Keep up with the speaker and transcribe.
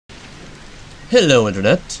Hello,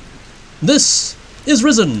 Internet. This is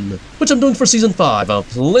Risen, which I'm doing for Season 5 of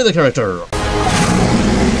Play the Character.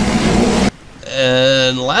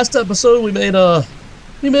 And last episode we made a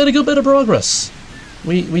good bit of progress.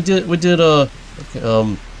 We did let's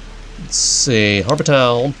see, Harbor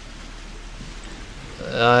Town.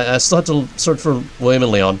 I still have to search for William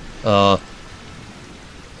and Leon.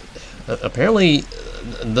 Apparently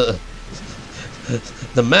the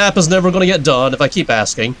map is never going to get done if I keep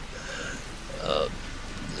asking.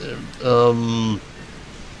 What am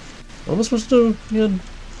I supposed to do again?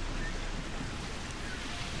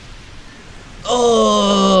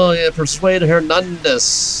 Oh, yeah, persuade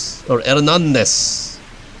Hernandez. Or Hernandez.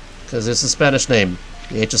 Because it's a Spanish name.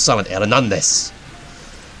 The H is silent. Hernandez.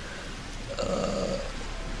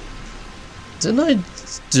 Didn't I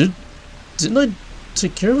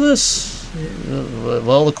take care of this?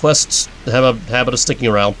 Well, the quests have a habit of sticking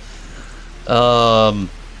around.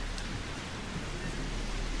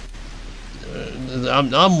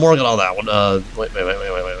 I'm working on that one. Wait.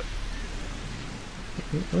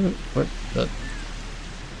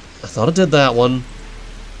 I thought I did that one.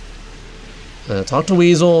 Talk to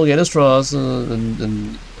Weasel, get his trust, that's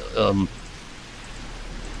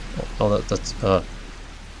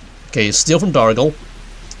okay. Steal from Dargle.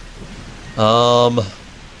 I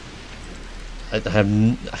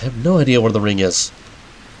have no idea where the ring is.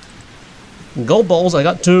 Gold balls, I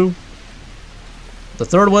got 2. The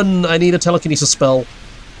third one, I need a telekinesis spell.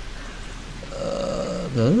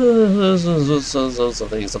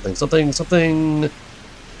 Something.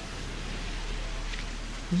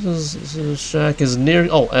 This shack is near.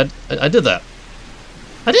 Oh, I did that.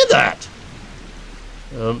 I did that.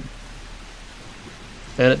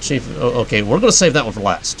 Bandit Chief. Oh, okay, we're gonna save that one for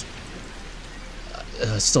last.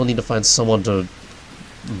 I still need to find someone to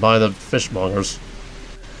buy the fishmongers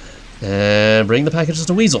and bring the packages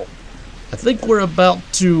to Weasel. I think we're about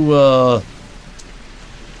to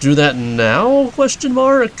do that now? Question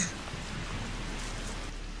mark.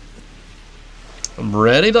 I'm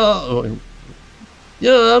ready to.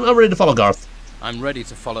 Yeah, I'm ready to follow Garth. I'm ready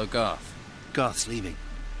to follow Garth. Garth's leaving.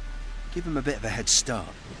 Give him a bit of a head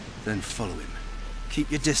start, then follow him.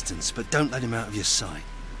 Keep your distance, but don't let him out of your sight.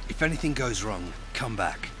 If anything goes wrong, come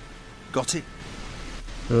back. Got it?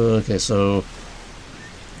 Okay, so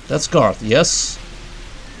that's Garth, yes?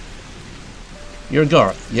 You're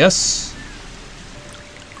Garth, yes?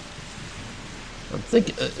 I'm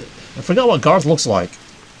thinking. I forgot what Garth looks like.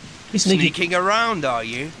 He's sneaky. Sneaking around, are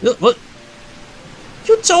you? What?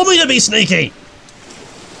 You told me to be sneaky!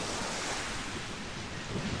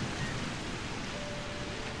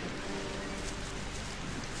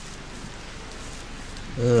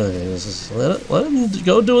 Just let him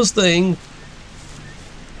go do his thing.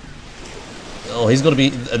 Oh, he's gonna be.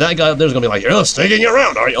 That guy up there's gonna be like, you're sneaking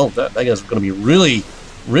around, are you? Oh, that guy's gonna be really,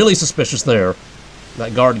 really suspicious there.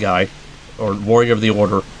 That guard guy. Or warrior of the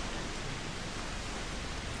order.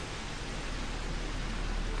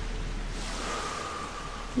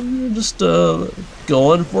 Just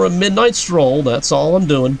going for a midnight stroll, that's all I'm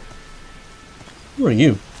doing. Who are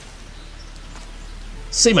you?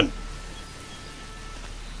 Seaman.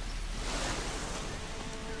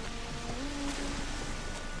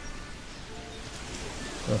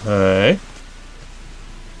 Okay.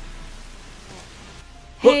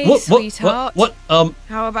 Hey, sweetheart. What? How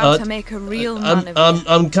about I make a real man of you?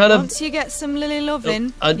 I'm kind of. Once you get some lily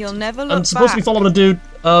loving, you'll never look back. I'm supposed to be following a dude.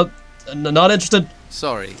 Not interested.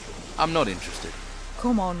 Sorry, I'm not interested.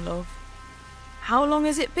 Come on, love. How long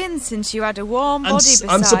has it been since you had a warm body beside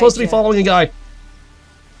you? I'm supposed to be following a guy.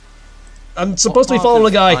 I'm supposed to be following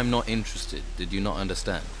a guy. I'm not interested. Did you not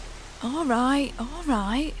understand? All right.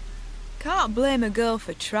 Can't blame a girl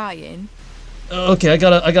for trying. Okay, I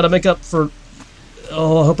gotta make up for.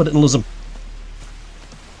 Oh, I hope I didn't lose him.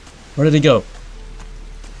 Where did he go?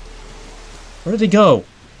 Where did he go?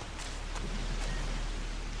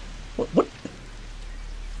 What?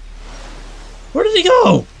 Where did he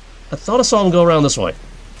go? I thought I saw him go around this way.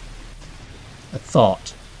 I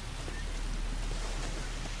thought.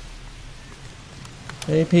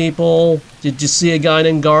 Hey people, did you see a guy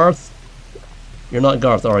named Garth? You're not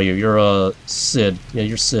Garth, are you? You're Sid. Yeah,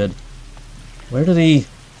 you're Sid. Where did he...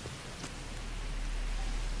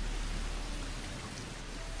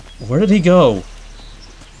 Where did he go?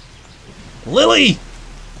 Lily!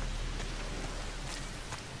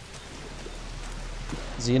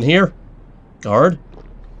 Is he in here? Guard?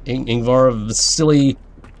 Ingvar, Vasily,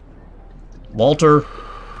 Walter,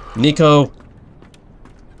 Nico.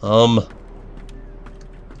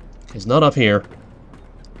 He's not up here.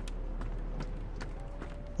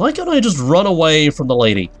 Why can't I just run away from the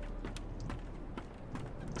lady?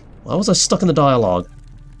 Why was I stuck in the dialogue?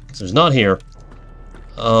 Because he's not here.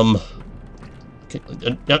 Okay,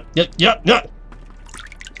 yeah.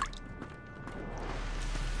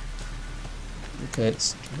 Okay,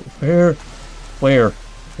 it's... Where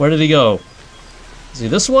did he go? Is he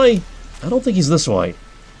this way? I don't think he's this way.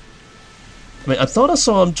 I mean, I thought I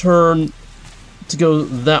saw him turn to go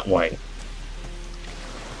that way.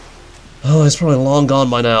 Oh, he's probably long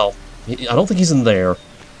gone by now. I don't think he's in there.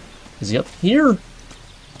 Is he up here?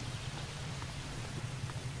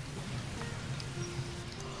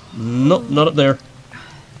 Nope, not up there.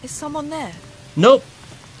 Is someone there? Nope.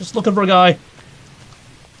 Just looking for a guy.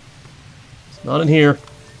 It's not in here.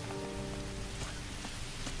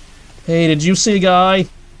 Hey, did you see a guy?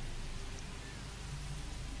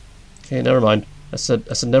 Okay, never mind. I said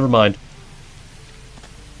never mind.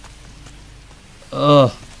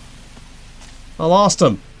 I lost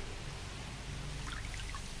him.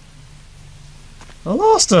 I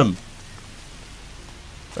lost him.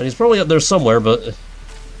 And he's probably up there somewhere, but...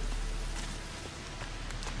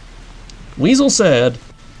 Weasel said,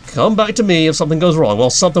 come back to me if something goes wrong. Well,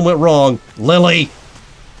 something went wrong. Lily!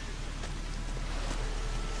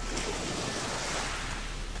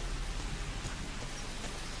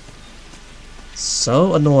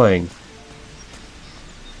 So annoying.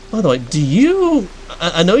 By the way, do you...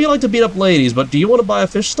 I know you like to beat up ladies, but do you want to buy a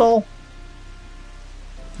fish stall?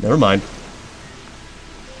 Never mind.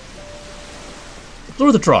 It's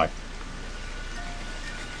worth a try.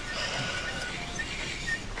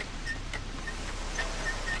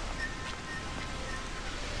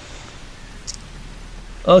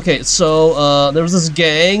 Okay, so, there was this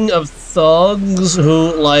gang of thugs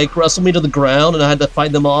who, like, wrestled me to the ground, and I had to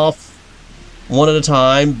fight them off one at a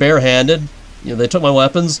time, barehanded. You know, they took my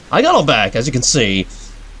weapons. I got them back, as you can see.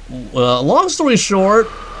 Long story short,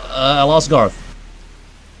 I lost Garth.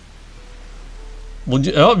 Would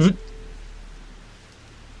you... Oh,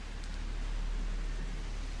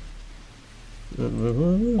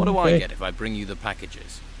 What do I get if I bring you the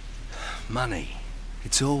packages? Money.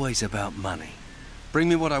 It's always about money. Bring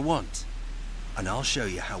me what I want, and I'll show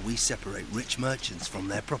you how we separate rich merchants from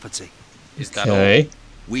their property. Is that all?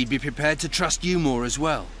 We'd be prepared to trust you more as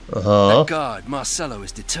well. Uh-huh. That guard, Marcello,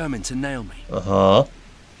 is determined to nail me. Uh-huh.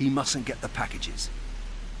 He mustn't get the packages.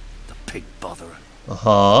 The pig botherer.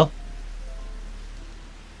 Uh-huh.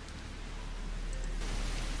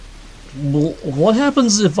 Well, what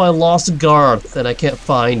happens if I lost Garth and I can't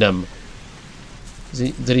find him?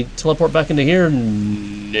 Did he teleport back into here?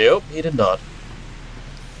 Nope, he did not.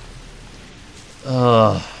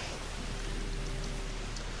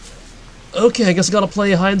 Okay, I guess I gotta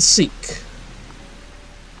play hide and seek.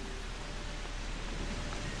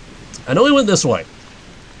 I know he went this way.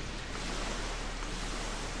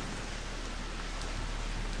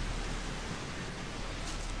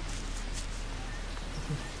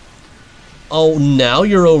 Oh, now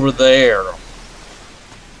you're over there. I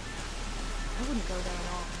wouldn't go there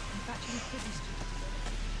at all. In fact, you couldn't.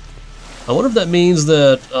 I wonder if that means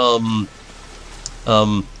that,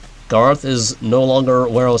 Garth is no longer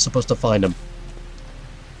where I was supposed to find him.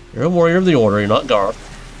 You're a warrior of the Order, you're not Garth.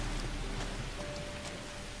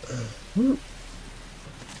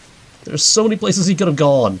 There's so many places he could have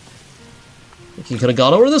gone. Like he could have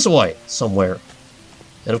gone over this way, somewhere.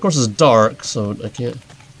 And of course it's dark, so I can't...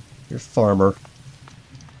 You're farmer.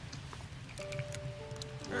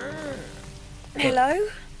 Hello?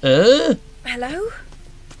 Hello?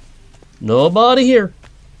 Nobody here.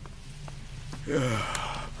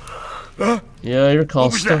 Yeah, you're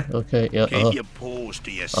Costa. Okay, yeah. Keep your paws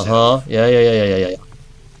to yourself. Uh-huh. Yeah.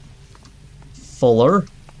 Fuller.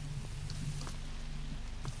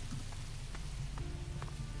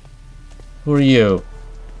 Who are you?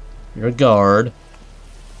 You're a guard.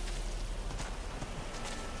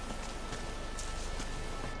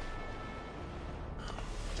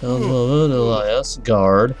 Elias,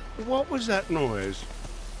 guard. What was that noise?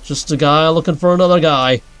 Just a guy looking for another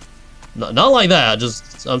guy. Not like that,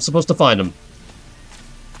 just I'm supposed to find him.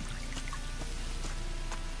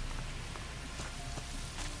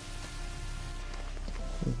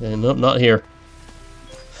 Okay, nope, not here.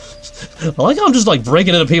 I like how I'm just like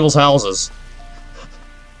breaking into people's houses.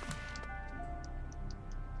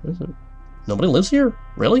 What is it? Nobody lives here?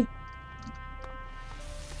 Really?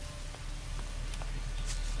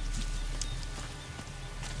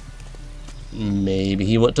 Maybe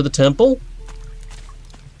he went to the temple?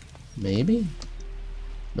 Maybe?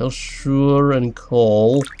 Melchior and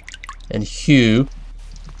Cole and Hugh.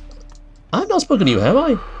 I've not spoken to you, have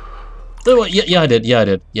I? Oh, yeah, I did. Yeah,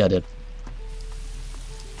 I did.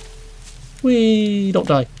 We don't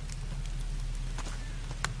die.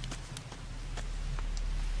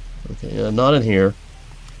 Okay, not in here.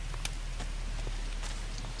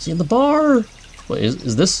 Is he in the bar? Wait,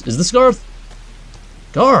 is this Garth?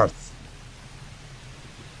 Garth!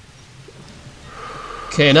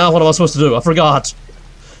 Okay, now what am I supposed to do? I forgot.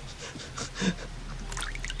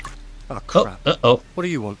 Oh, crap. Oh, uh-oh. What do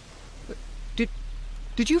you want?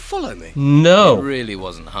 Did you follow me? No. It really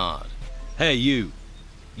wasn't hard. Hey, you.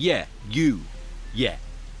 Yeah, you. Yeah.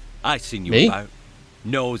 I seen you Me? about.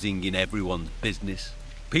 Nosing in everyone's business.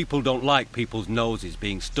 People don't like people's noses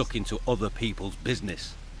being stuck into other people's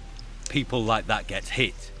business. People like that gets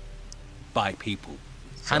hit. By people.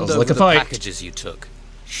 Hand Sounds over like a the fight. packages you took.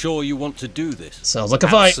 Sure you want to do this? Sounds like a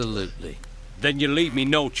fight. Absolutely. Then you leave me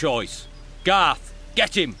no choice. Garth,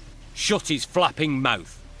 get him! Shut his flapping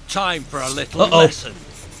mouth. Time for a little lesson.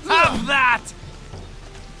 Have that!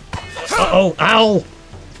 Uh-oh, ow!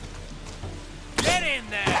 Get in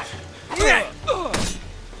there! Get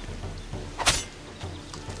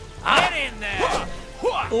in there!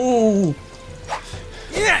 Ooh!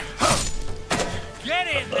 Get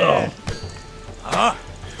in there! Oh.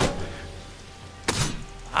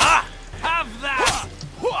 Have that!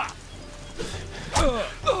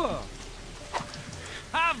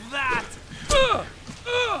 Have that!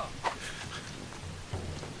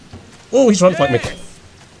 Oh, he's trying to fight me.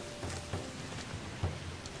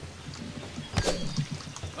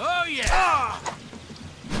 Oh yeah!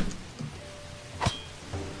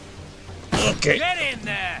 Okay. Get in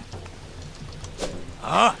there!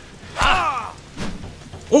 Oh!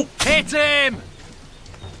 Hit him!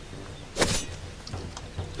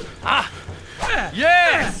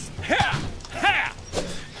 Yes!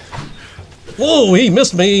 Whoa, he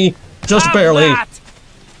missed me! Just Have barely. that!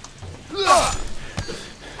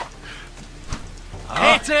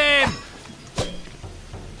 Hit him!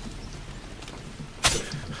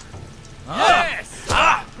 Yes!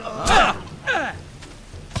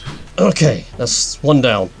 Okay, that's one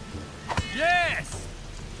down. Yes!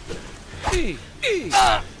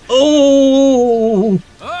 Oh!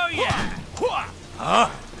 Oh yeah!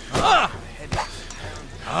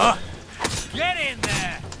 Get in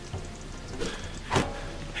there!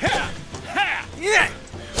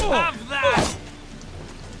 Have that!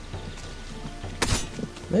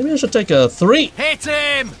 Maybe I should take a 3. Hit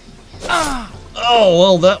him! Oh,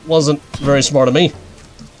 well, that wasn't very smart of me.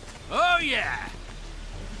 Oh yeah!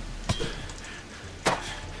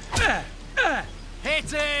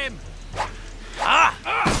 Hit him!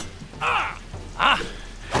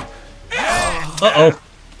 Uh-oh.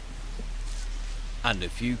 And a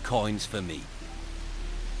few coins for me.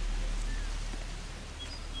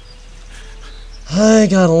 I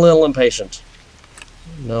got a little impatient.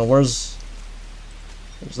 Now, where's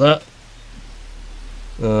that?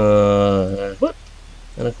 Equip.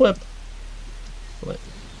 And equip. Wait,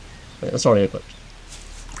 that's already equipped.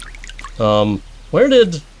 Where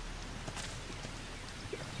did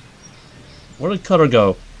Cutter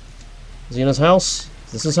go? Is he in his house?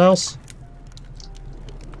 Is this his house?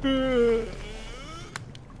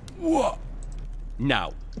 What?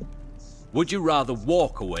 Now, would you rather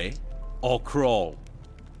walk away or crawl?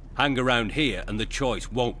 Hang around here and the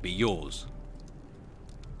choice won't be yours.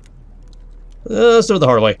 Let's do it the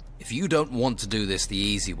hard way. If you don't want to do this the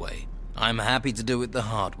easy way, I'm happy to do it the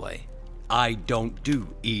hard way. I don't do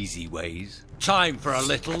easy ways. Time for a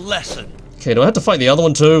little lesson. Okay, do I have to fight the other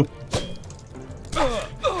one too?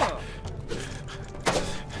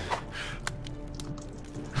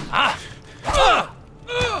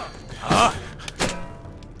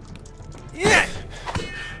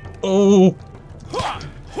 Oh.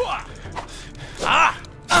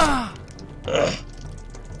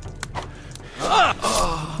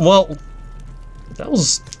 Well, that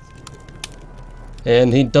was...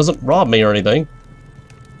 And he doesn't rob me or anything.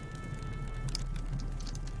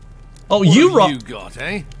 Oh, you robbed... you got,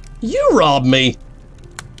 eh? You robbed me!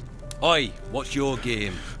 Oi, what's your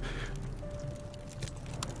game?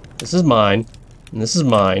 This is mine. And this is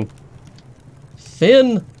mine.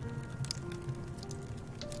 Finn!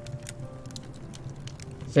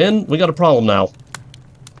 Finn, we got a problem now.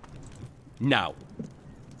 Now,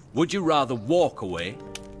 would you rather walk away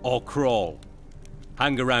or crawl?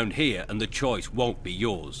 Hang around here and the choice won't be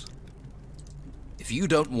yours. If you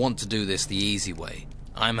don't want to do this the easy way,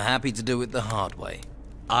 I'm happy to do it the hard way.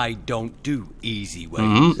 I don't do easy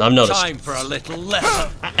ways. I've noticed. Time for a little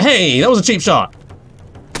lesson. Hey, that was a cheap shot.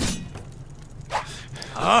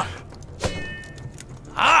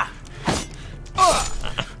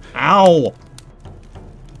 Ow!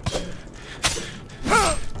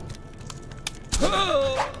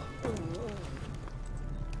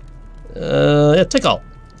 Yeah, take all.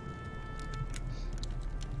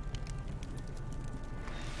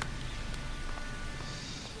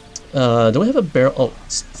 Do we have a barrel? Oh,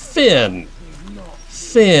 it's Finn.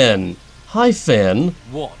 Finn. Hi, Finn.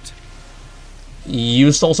 What?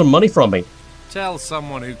 You stole some money from me. Tell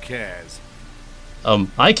someone who cares.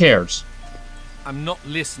 I cares. I'm not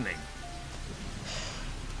listening.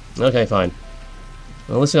 Okay, fine.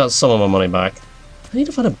 Well, at least I got some of my money back. I need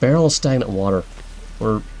to find a barrel of stagnant water.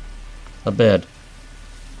 Or a bed.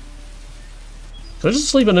 Could I just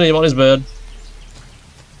sleep in anybody's bed?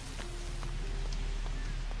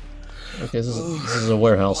 Okay, this is a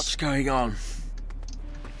warehouse. What's going on?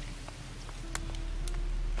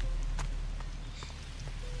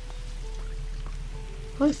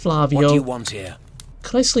 Hi, Flavio. What do you want here?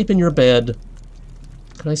 Could I sleep in your bed?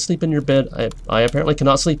 Could I sleep in your bed? I apparently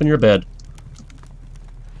cannot sleep in your bed.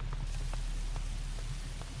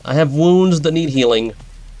 I have wounds that need healing.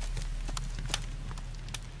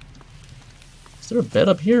 Is there a bed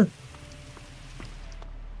up here?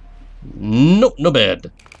 Nope, no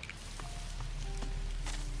bed.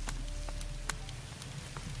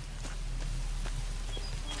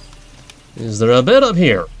 Is there a bed up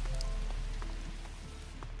here?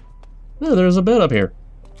 No, there's a bed up here.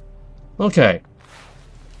 Okay.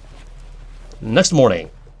 Next morning.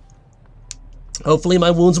 Hopefully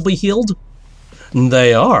my wounds will be healed.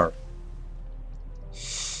 They are.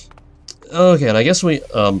 Okay, and I guess we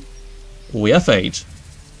F8.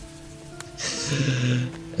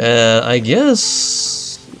 And I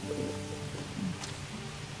guess...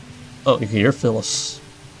 Oh, you can hear Phyllis.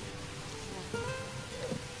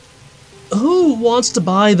 Who wants to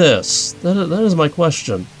buy this? That is my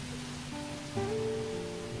question.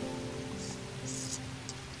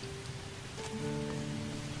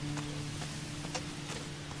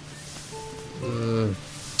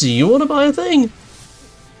 Do you want to buy a thing?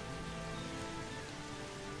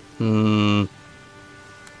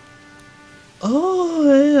 Oh,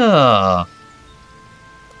 yeah.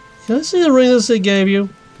 Can I see the ring that Sid gave you?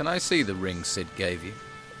 Can I see the ring Sid gave you?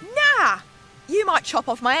 Nah! You might chop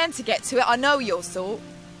off my hand to get to it, I know your sort.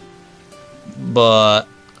 But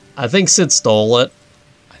I think Sid stole it.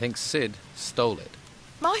 I think Sid stole it.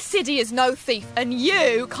 My Siddy is no thief, and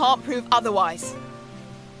you can't prove otherwise.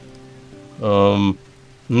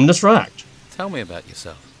 Distract. Tell me about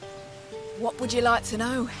yourself. What would you like to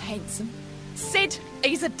know, handsome? Sid,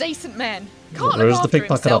 he's a decent man. Can't Where's look the after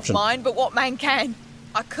pickpocket himself, option? mind, but what man can?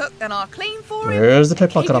 I cook and I clean for him. Where's the and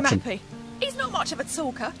pickpocket keep him option? happy. He's not much of a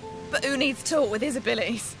talker, but who needs talk with his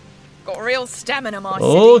abilities? Got real stamina, my Siddy.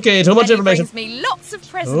 Okay, too much And information. He brings me lots of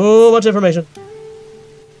presents. Too much information.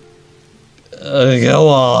 Go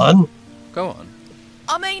on. Go on.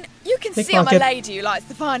 I mean, you can see I'm a Pickpocket. lady who likes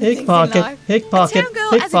the finer things in Pickpocket. life. Pickpocket. A town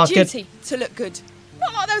girl has a Pickpocket. duty to look good.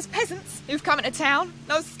 Not like those peasants who've come into town.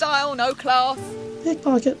 No style, no class.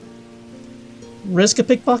 Pickpocket. Risk a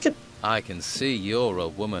pickpocket? I can see you're a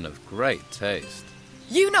woman of great taste.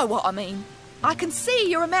 You know what I mean. I can see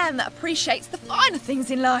you're a man that appreciates the finer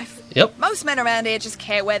things in life. Yep. Most men around here just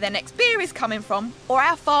care where their next beer is coming from or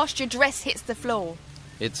how fast your dress hits the floor.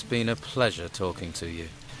 It's been a pleasure talking to you.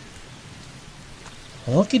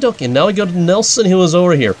 Okie dokie. Now we go to Nelson, who was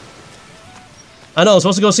over here. I know, I'm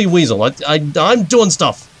supposed to go see Weasel. I'm doing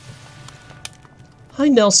stuff. Hi,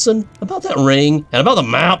 Nelson. About that ring and about the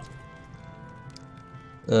map.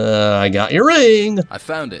 I got your ring. I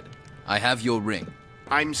found it. I have your ring.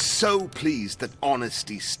 I'm so pleased that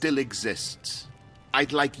honesty still exists.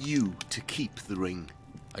 I'd like you to keep the ring.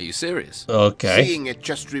 Are you serious? Okay. Seeing it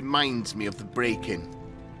just reminds me of the break-in.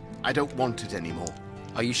 I don't want it anymore.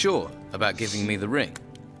 Are you sure about giving me the ring?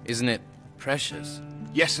 Isn't it precious?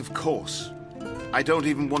 Yes, of course. I don't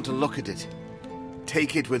even want to look at it.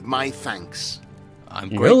 Take it with my thanks. I'm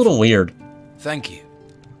You're grateful. a little weird. Thank you.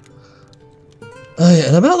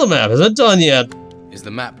 And about the map, is it done yet? Is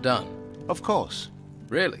the map done? Of course.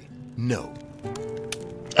 Really? No.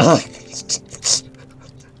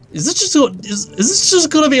 Is this just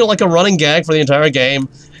gonna be like a running gag for the entire game?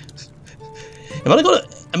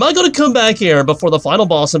 Am I gonna come back here before the final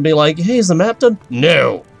boss and be like, hey, is the map done?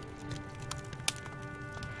 No.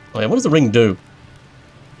 Oh yeah, what does the ring do?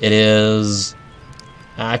 It is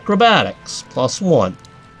acrobatics +1.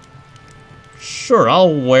 Sure,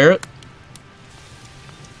 I'll wear it.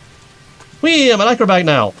 Whee! I'm an acrobat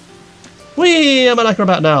now. Whee! I'm an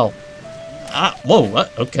acrobat now. Whoa!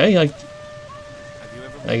 Okay,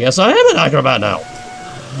 I guess I am an acrobat now.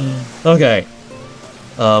 Okay.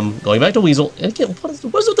 Going back to Weasel. And again, what is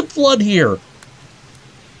with the blood here?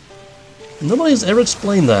 Nobody's ever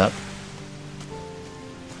explained that.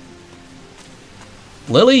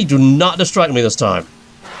 Lily, do not distract me this time.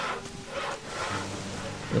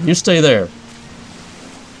 You stay there.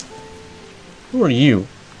 Who are you?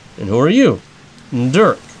 And who are you?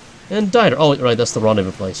 Dirk. And diner. Oh, right, that's the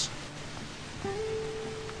rendezvous place.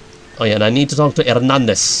 Oh yeah, and I need to talk to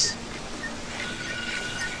Hernandez.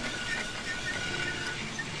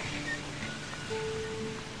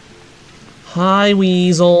 Hi,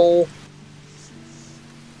 Weasel.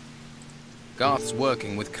 Garth's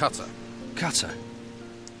working with Cutter. Cutter.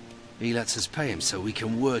 He lets us pay him so we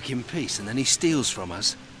can work in peace, and then he steals from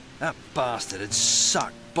us. That bastard would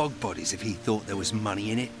suck bog bodies if he thought there was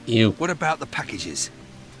money in it. You. What about the packages?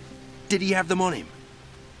 Did he have them on him?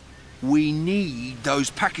 We need those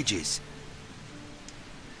packages.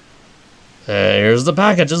 Here's the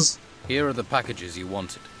packages. Here are the packages you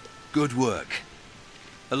wanted. Good work.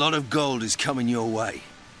 A lot of gold is coming your way.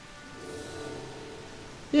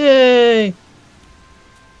 Yay!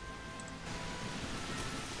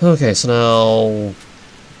 Okay, so now...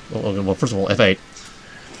 Well, first of all, F8.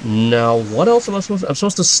 Now, what else am I supposed to... I'm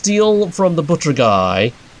supposed to steal from the butcher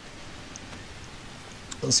guy.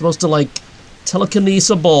 I'm supposed to, like, telekinesis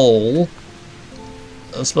a bowl.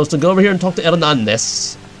 I'm supposed to go over here and talk to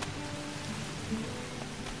Hernandez.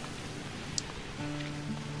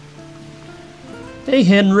 Hey,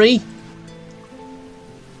 Henry.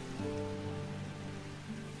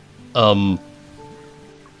 No.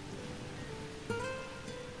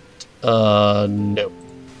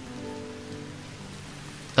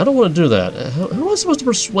 I don't want to do that. How am I supposed to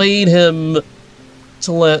persuade him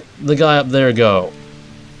to let the guy up there go?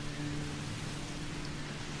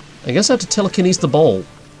 I guess I have to telekinesis the bowl.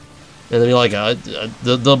 And then be like,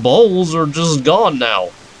 the bowls are just gone now.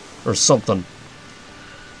 Or something.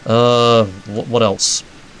 What else?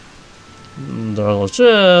 Darla's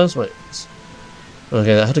chest. Wait.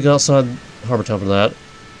 Okay, I had to go outside Harbor Town for that.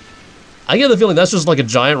 I get the feeling that's just like a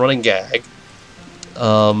giant running gag.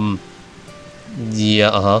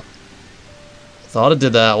 Yeah, Thought I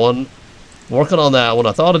did that one. Working on that one.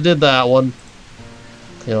 I thought I did that one.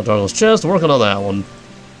 You know, Darla's chest. Working on that one.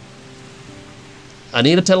 I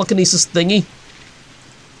need a telekinesis thingy.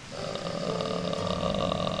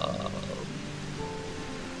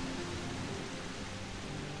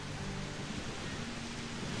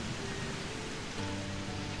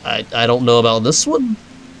 I don't know about this one.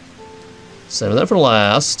 Save that for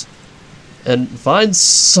last. And find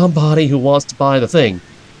somebody who wants to buy the thing.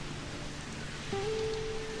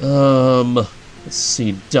 Let's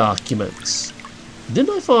see, documents.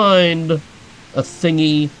 Didn't I find a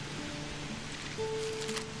thingy?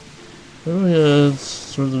 Oh yeah, it's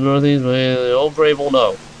sort of the northeast, the old grave will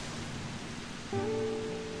know.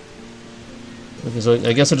 Okay, so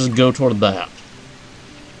I guess I just go toward that.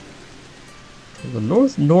 The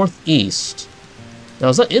northeast. Now,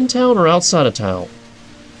 is that in town or outside of town?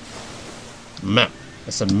 Map. I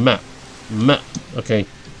said map. Map. Okay.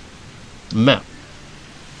 Map.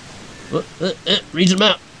 Region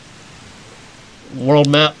map. World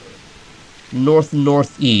map.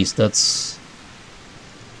 Northeast. That's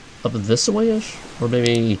up this way-ish? Or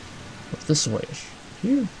maybe up this way-ish?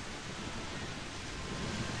 Here?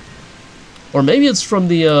 Or maybe it's from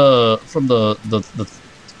the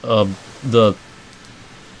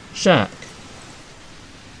shack.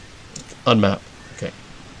 Unmap. Okay.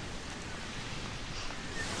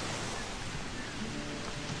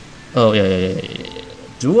 Oh, yeah.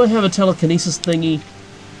 Do I have a telekinesis thingy?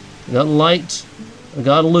 I got light. I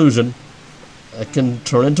got illusion. I can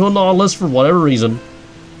turn into a Nautilus for whatever reason.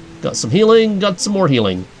 Got some healing, got some more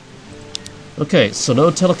healing. Okay, so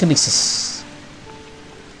no telekinesis.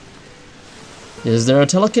 Is there a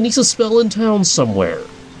telekinesis spell in town somewhere?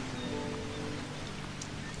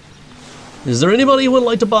 Is there anybody who would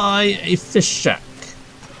like to buy a fish shack?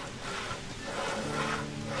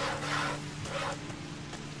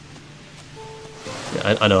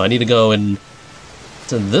 Yeah, I know, I need to go and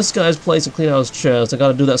to this guy's place and clean out his chest. I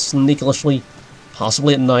gotta do that sneakishly,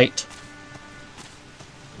 possibly at night.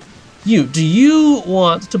 Do you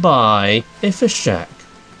want to buy a fish shack?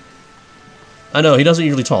 I know, he doesn't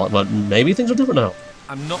usually talk, but maybe things are different now.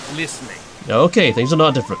 I'm not listening. Okay, things are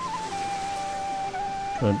not different.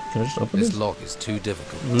 Can I just open this? This lock is too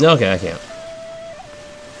difficult. Okay, I can't.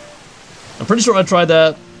 I'm pretty sure I tried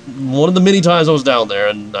that one of the many times I was down there,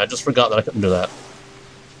 and I just forgot that I couldn't do that.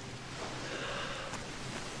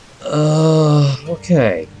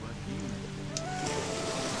 Okay.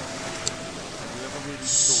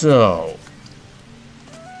 So...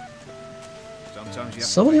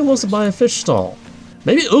 somebody wants to buy a fish stall.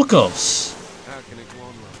 Maybe Ukos.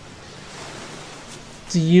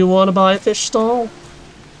 Do you want to buy a fish stall?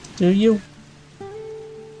 Do you?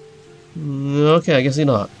 Okay, I guess you're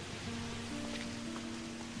not.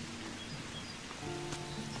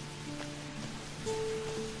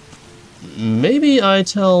 Maybe I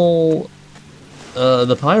tell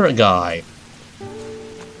the pirate guy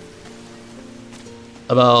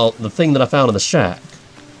about the thing that I found in the shack.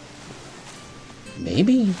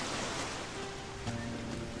 Maybe?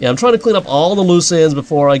 Yeah, I'm trying to clean up all the loose ends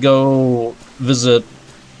before I go visit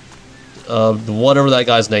whatever that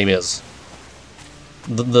guy's name is.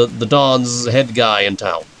 The Don's head guy in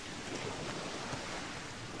town.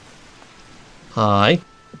 Hi.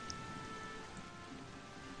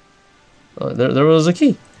 There was a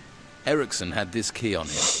key. Ericsson had this key on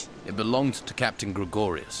him. It belonged to Captain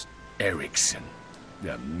Gregorius. Ericsson,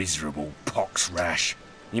 the miserable pox rash.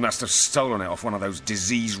 He must have stolen it off one of those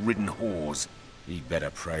disease-ridden whores. He'd better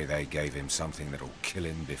pray they gave him something that'll kill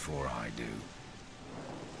him before I do.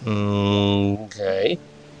 Okay.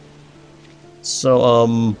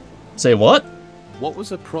 So, say what? What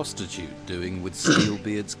was a prostitute doing with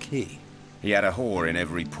Steelbeard's key? He had a whore in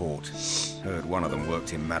every port. Heard one of them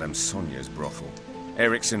worked in Madame Sonia's brothel.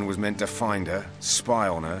 Ericsson was meant to find her, spy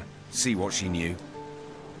on her, see what she knew.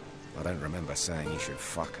 I don't remember saying he should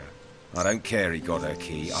fuck her. I don't care he got her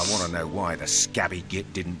key. I want to know why the scabby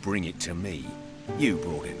git didn't bring it to me. You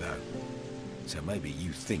brought it, though. So maybe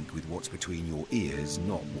you think with what's between your ears,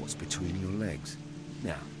 not what's between your legs.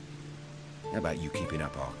 Now, how about you keeping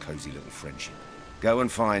up our cozy little friendship? Go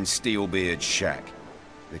and find Steelbeard's shack.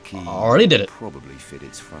 The key already did it. Probably fit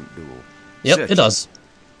its front door. Yep, Search it does.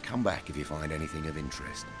 Come back if you find anything of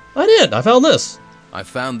interest. I did. I found this. I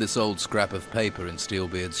found this old scrap of paper in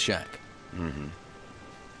Steelbeard's shack. Mm-hmm.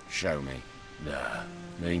 Show me. Nah,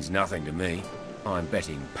 means nothing to me. I'm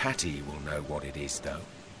betting Patty will know what it is, though.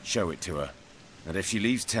 Show it to her. And if she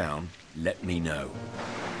leaves town, let me know.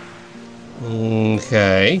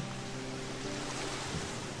 Okay.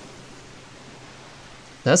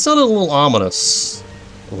 That sounded a little ominous.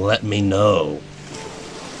 Let me know.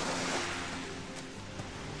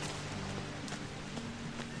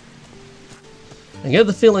 I get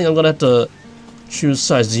the feeling I'm gonna have to choose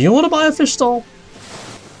sides. Do you want to buy a fish stall?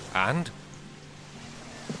 And?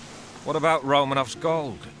 What about Romanov's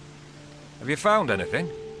gold? Have you found anything?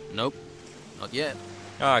 Nope, not yet.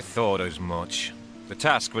 I thought as much. The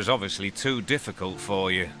task was obviously too difficult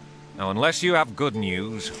for you. Now, unless you have good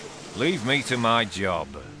news, leave me to my job.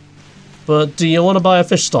 But do you want to buy a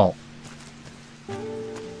fish stall?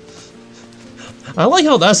 I like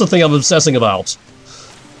how that's the thing I'm obsessing about.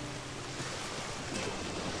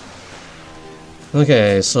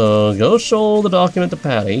 Okay, so go show the document to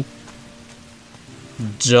Patty.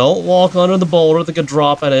 Don't walk under the boulder that could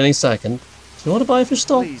drop at any second. Do you want to buy a fish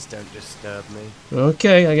stall? Please don't disturb me.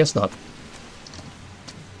 Okay, I guess not.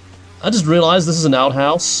 I just realized this is an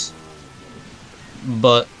outhouse.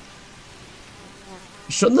 But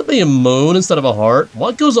shouldn't there be a moon instead of a heart?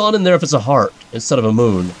 What goes on in there if it's a heart instead of a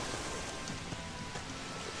moon?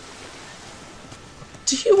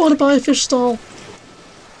 Do you want to buy a fish stall?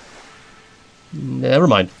 Never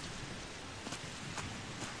mind.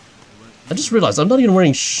 I just realized I'm not even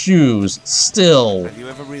wearing shoes. Still. Have you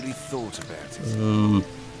ever really thought about it? Do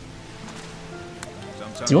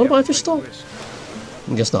you want to buy a fish stall?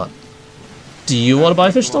 Guess not. Do you want to buy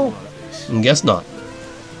a fish stall? Guess not.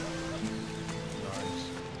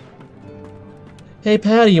 Hey,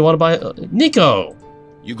 Patty, you want to buy... Nico!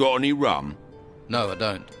 You got any rum? No, I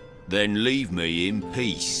don't. Then leave me in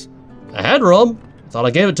peace. I had rum. Thought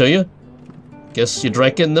I gave it to you. Guess you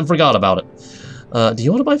drank it and then forgot about it. Do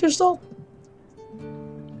you want to buy a fish stall?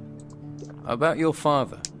 About your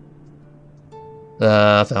father.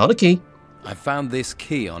 Found a key. I found this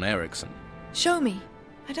key on Ericsson. Show me.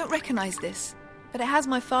 I don't recognize this, but it has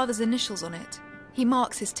my father's initials on it. He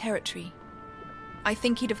marks his territory. I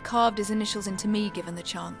think he'd have carved his initials into me given the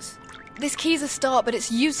chance. This key's a start, but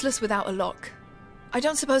it's useless without a lock. I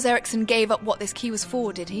don't suppose Ericsson gave up what this key was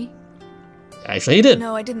for, did he? Actually, he did.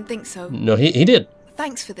 No, I didn't think so. No, he did.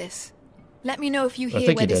 Thanks for this. Let me know if you I hear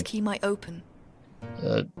think where he this did. key might open.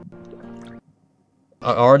 I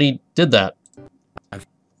already did that.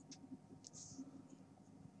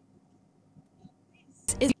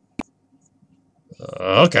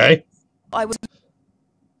 Okay. I was...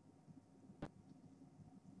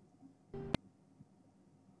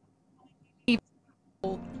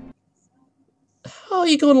 How are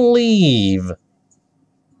you gonna leave?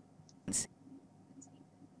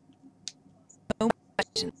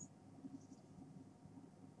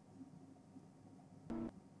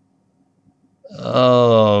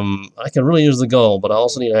 I can really use the gold, but I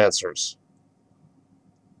also need answers.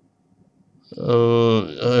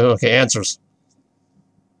 Okay, answers.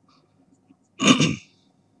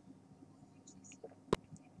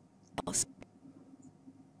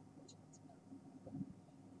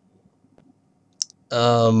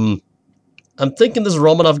 I'm thinking this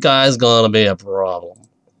Romanov guy is gonna be a problem.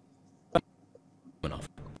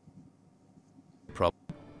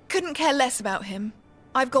 Couldn't care less about him.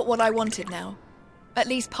 I've got what I wanted now. At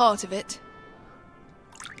least part of it.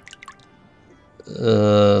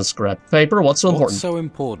 Scrap paper. What's so important? What's so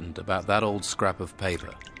important about that old scrap of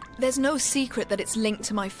paper? There's no secret that it's linked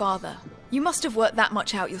to my father. You must have worked that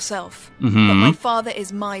much out yourself. Mm-hmm. But my father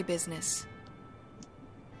is my business.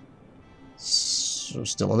 So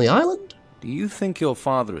still on the island? Do you think your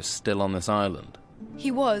father is still on this island?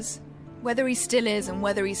 He was. Whether he still is and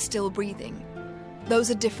whether he's still breathing.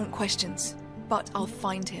 Those are different questions. But I'll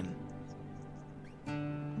find him.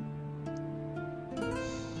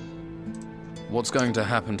 What's going to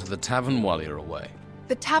happen to the tavern while you're away?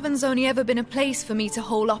 The tavern's only ever been a place for me to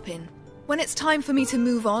hole up in. When it's time for me to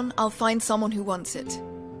move on, I'll find someone who wants it.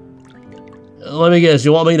 Let me guess,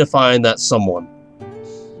 you want me to find that someone?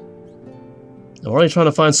 I'm already trying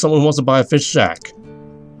to find someone who wants to buy a fish shack.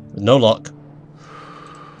 With no luck.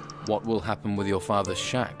 What will happen with your father's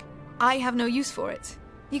shack? I have no use for it.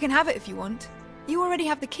 You can have it if you want. You already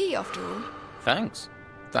have the key, after all. Thanks.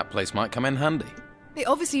 That place might come in handy. It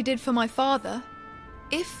obviously did for my father.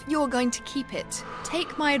 If you're going to keep it,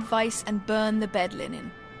 take my advice and burn the bed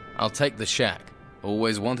linen. I'll take the shack.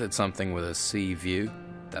 Always wanted something with a sea view.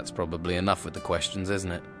 That's probably enough with the questions,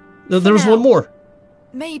 isn't it? There was one more.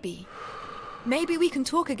 Maybe. Maybe we can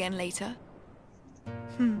talk again later.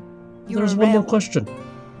 There's one more question.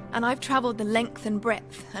 And I've traveled the length and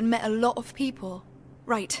breadth and met a lot of people.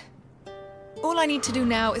 Right. All I need to do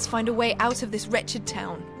now is find a way out of this wretched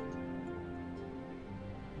town.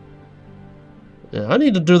 Yeah, I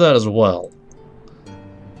need to do that as well.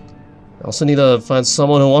 I also need to find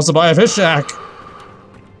someone who wants to buy a fish shack.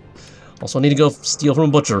 Also, I need to go steal from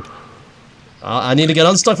a butcher. I need to get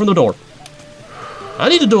unstuck from the door. I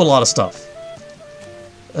need to do a lot of stuff.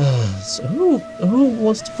 So who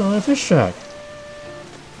wants to buy a fish shack?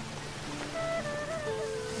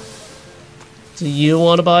 Do you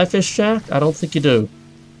want to buy a fish shack? I don't think you do.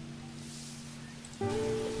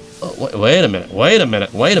 Oh, wait a minute, wait a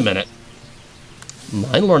minute, wait a minute.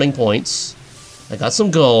 9 learning points. I got some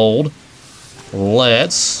gold.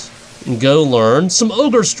 Let's go learn some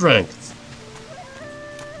ogre strength.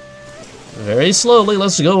 Very slowly,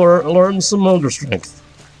 let's go learn some ogre strength.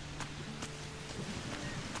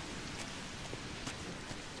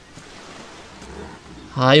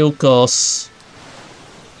 Hyukos.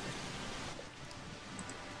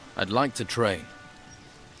 I'd like to train.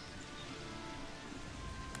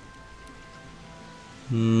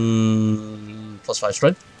 +5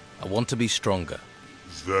 strength. I want to be stronger.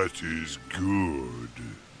 That is good.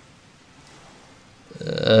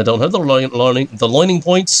 Don't have the learning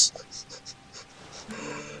points.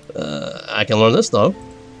 I can learn this though.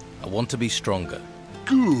 I want to be stronger.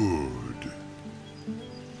 Good.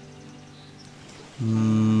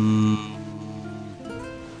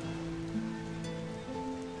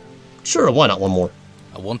 Sure, why not one more?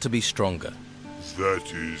 I want to be stronger.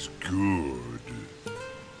 That is good.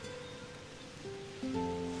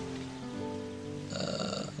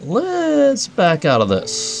 Let's back out of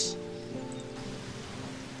this.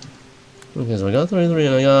 Okay, so we got 33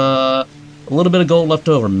 and I got a little bit of gold left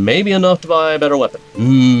over. Maybe enough to buy a better weapon.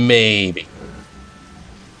 Maybe.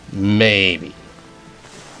 Maybe.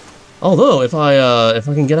 Although, if I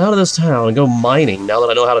can get out of this town and go mining now that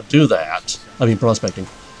I know how to do that, I mean prospecting.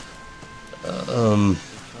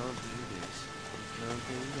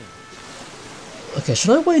 Okay, should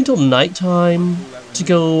I wait until nighttime to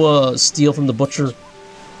go steal from the butcher?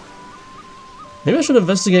 Maybe I should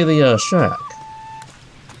investigate the shack.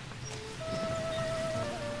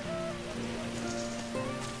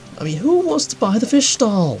 I mean, who wants to buy the fish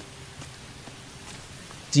stall?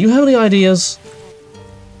 Do you have any ideas?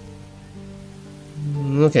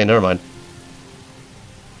 Okay, never mind.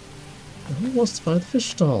 Who wants to buy the fish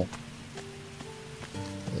stall?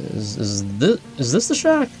 Is this the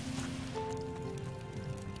shack?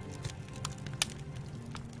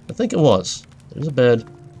 I think it was. There's a bed.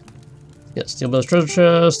 Yeah, steel bill's treasure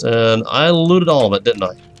chest, and I looted all of it, didn't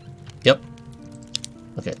I? Yep.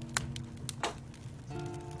 Okay.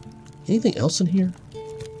 Anything else in here?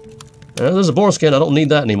 There's a boar skin. I don't need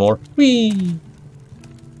that anymore. Whee!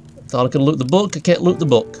 Thought I could loot the book. I can't loot the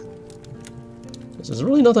book. There's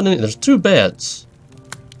really nothing in it. There's 2 beds.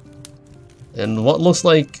 And what looks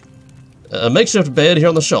like a makeshift bed here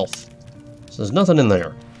on the shelf. So there's nothing in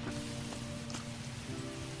there.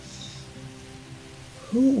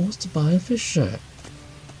 Who wants to buy a fish shack?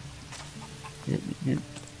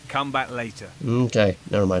 Come back later. Okay,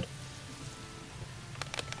 never mind.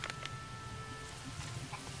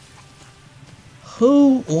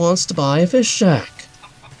 Who wants to buy a fish shack?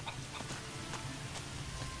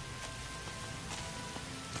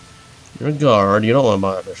 You're a guard. You don't want to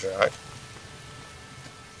buy a fish shack.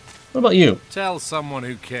 What about you? Tell someone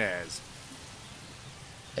who cares.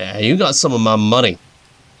 Yeah, you got some of my money.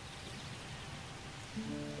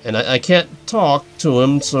 And I can't talk to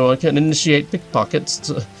him, so I can't initiate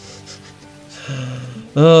pickpockets.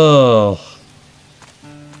 Oh.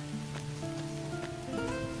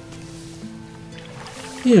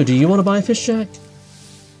 Do you want to buy a fish shack?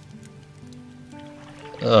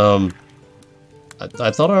 I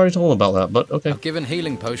thought I already told him about that, but okay. I've given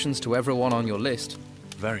healing potions to everyone on your list.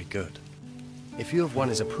 Very good. If you have won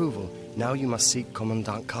his approval, now you must seek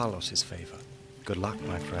Commandant Carlos's favor. Good luck,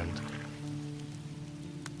 my friend.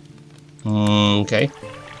 Okay.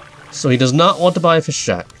 So he does not want to buy a fish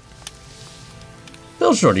shack.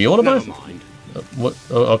 Bill, sure, do you want to buy? Never mind. What?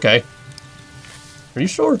 Oh, okay. Are you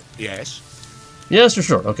sure? Yes. Yes, you're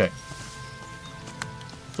sure. Okay.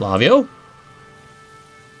 Flavio?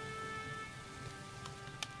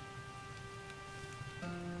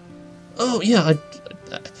 Oh, yeah,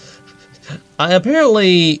 I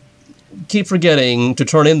apparently keep forgetting to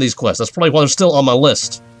turn in these quests. That's probably why they're still on my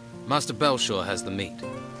list. Master Belshaw has the meat.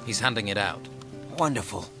 He's handing it out.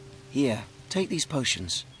 Wonderful. Here, take these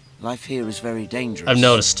potions. Life here is very dangerous. I've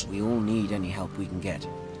noticed. We all need any help we can get.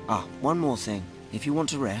 Ah, one more thing. If you want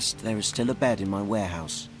to rest, there is still a bed in my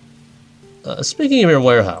warehouse. Speaking of your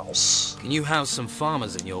warehouse... Can you house some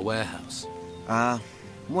farmers in your warehouse?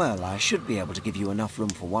 Well, I should be able to give you enough room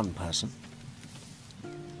for one person.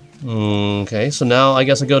 Okay, so now I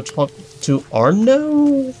guess I go talk to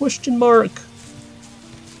Arno? Question mark.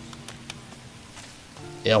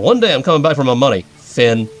 Yeah, one day I'm coming back for my money,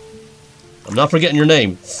 Finn. I'm not forgetting your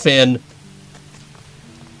name, Finn.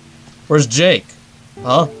 Where's Jake?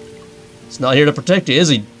 Huh? He's not here to protect you, is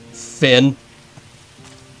he, Finn?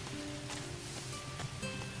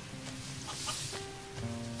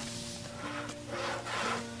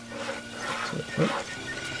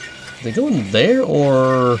 Are they going there,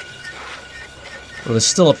 or are they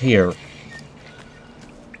still up here?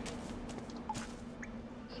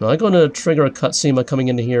 Am I going to trigger a cutscene by coming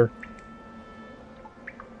into here?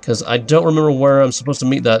 Because I don't remember where I'm supposed to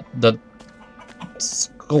meet that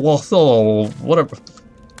whatever.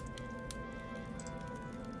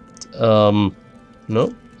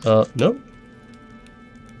 No. No.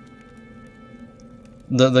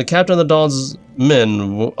 The captain of the Dawn's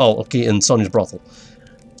men. Oh, okay, in Sonya's brothel.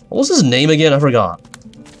 What was his name again? I forgot.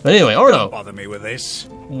 But anyway, Arno. Don't bother me with this.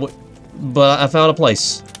 But I found a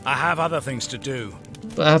place. I have other things to do.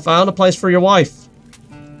 But I found a place for your wife.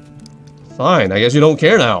 Fine, I guess you don't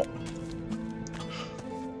care now.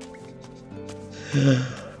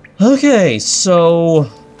 Okay, so...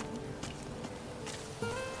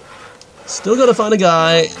 Still gotta find a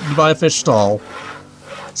guy to buy a fish stall.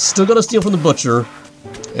 Still gotta steal from the butcher.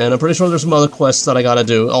 And I'm pretty sure there's some other quests that I gotta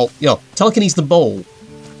do. Oh, telekinesis the bowl.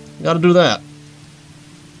 Gotta do that.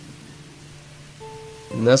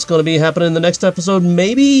 And that's gonna be happening in the next episode,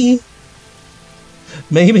 maybe?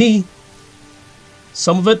 Maybe?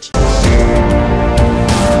 Some of it?